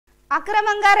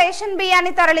అక్రమంగా రేషన్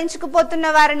బియ్యాన్ని తరలించుకుపోతున్న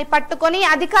వారిని పట్టుకొని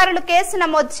అధికారులు కేసు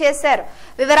నమోదు చేశారు.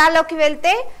 వివరాల్లోకి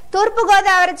వెళ్తే తూర్పు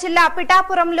గోదావరి జిల్లా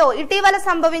పిఠాపురంలో ఇటీవల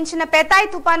సంభవించిన పెతాయ్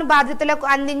తుఫాను బాధితులకు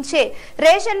అందించే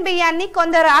రేషన్ బియ్యాన్ని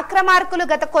కొందరు అక్రమార్కులు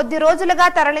గత కొద్ది రోజులుగా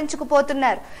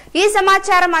తరలించుకుపోతున్నారు. ఈ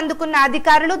సమాచారం అందుకున్న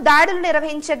అధికారులు దాడులు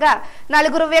నిర్వహించగా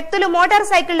 4 వ్యక్తులు మోటార్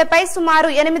సైకిళ్లపై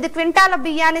సుమారు 8 క్వింటాల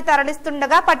బియ్యాన్ని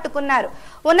తరలిస్తుండగా పట్టుకున్నారు.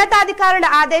 ఉన్నతాధికారుల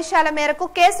ఆదేశాల మేరకు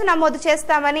కేసు నమోదు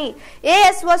చేస్తామని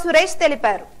ఏఎస్ఓ సురేష్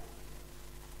తెలిపారు.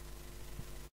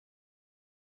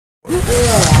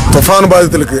 తుఫాను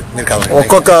బాధితులకి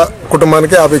ఒక్కొక్క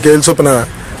కుటుంబానికి 50 కేజీల చొప్పున,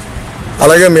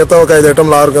 అలాగే మిగతా ఒక 5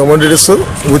 ఐటెంలు 6 కమోడిటీస్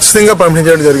ఉచితంగా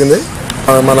పంపించడం జరిగింది.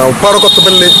 మన ఉప్పాడ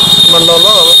కొత్తపల్లి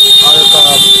మండలంలో ఆ యొక్క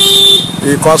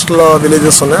ఈ కోస్టల్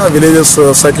విలేజెస్ ఉన్నాయి. ఆ విలేజెస్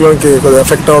సైక్లోన్కి కొద్దిగా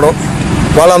ఎఫెక్ట్ అవ్వడం,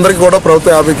 వాళ్ళందరికీ కూడా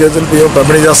ప్రభుత్వం 50 కేజీల బియ్యం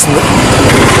పంపిణీ చేస్తుంది.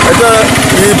 అయితే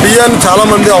ఈ బియ్యాన్ని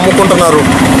చాలామంది అమ్ముకుంటున్నారు.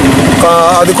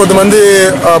 అది కొద్దిమంది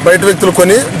బయట వ్యక్తులు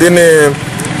కొని దీన్ని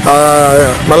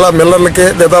మళ్ళీ మిల్లర్లకి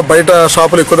లేదా బయట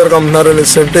షాపులు ఎక్కువ ధరకు అమ్ముతున్నారు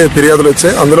అనేసి ఫిర్యాదులు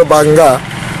వచ్చాయి. అందులో భాగంగా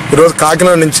ఈరోజు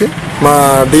కాకినాడ నుంచి మా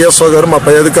డిఎస్ఓ గారు, మా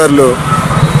పై అధికారులు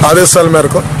ఆదేశాల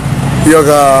మేరకు ఈ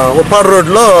యొక్క ఉప్పాడ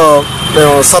రోడ్లో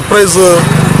మేము సర్ప్రైజ్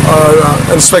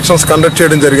ఇన్స్పెక్షన్స్ కండక్ట్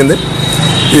చేయడం జరిగింది.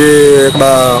 ఈ ఇక్కడ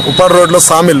ఉప్పాడ రోడ్లో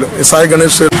సామిల్ ఈ సాయి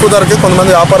గణేష్ ఎక్కువ ధరకి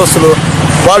కొంతమంది వ్యాపారస్తులు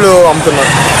వాళ్ళు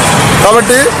అమ్ముతున్నారు.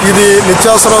 కాబట్టి ఇది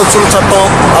నిత్యావసర వస్తువుల చట్టం,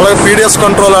 అలాగే పీడిఎస్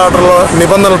కంట్రోల్ ఆర్డర్లో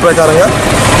నిబంధనల ప్రకారంగా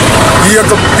ఈ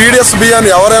యొక్క పీడిఎస్ బియ్యాన్ని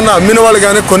ఎవరైనా అమ్మిన వాళ్ళు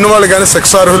కానీ కొన్ని వాళ్ళు కానీ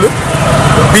శిక్షార్హులు.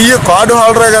 కార్డు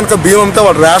హోల్డరే కనుక బియ్యం అమ్మితే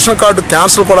వాళ్ళ రేషన్ కార్డు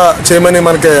క్యాన్సిల్ కూడా చేయమని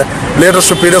మనకి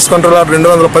లేటెస్ట్ పీడిఎస్ కంట్రోల్ ఆర్డర్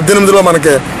 2018లో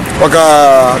మనకి ఒక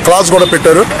క్లాస్ కూడా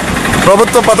పెట్టారు.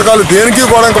 ప్రభుత్వ పథకాలు దేనికి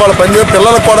కూడా వాళ్ళ పనిచేసే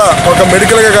పిల్లలకు కూడా ఒక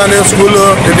మెడికల్గా కానీ స్కూల్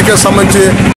ఎడ్యుకేషన్ సంబంధించి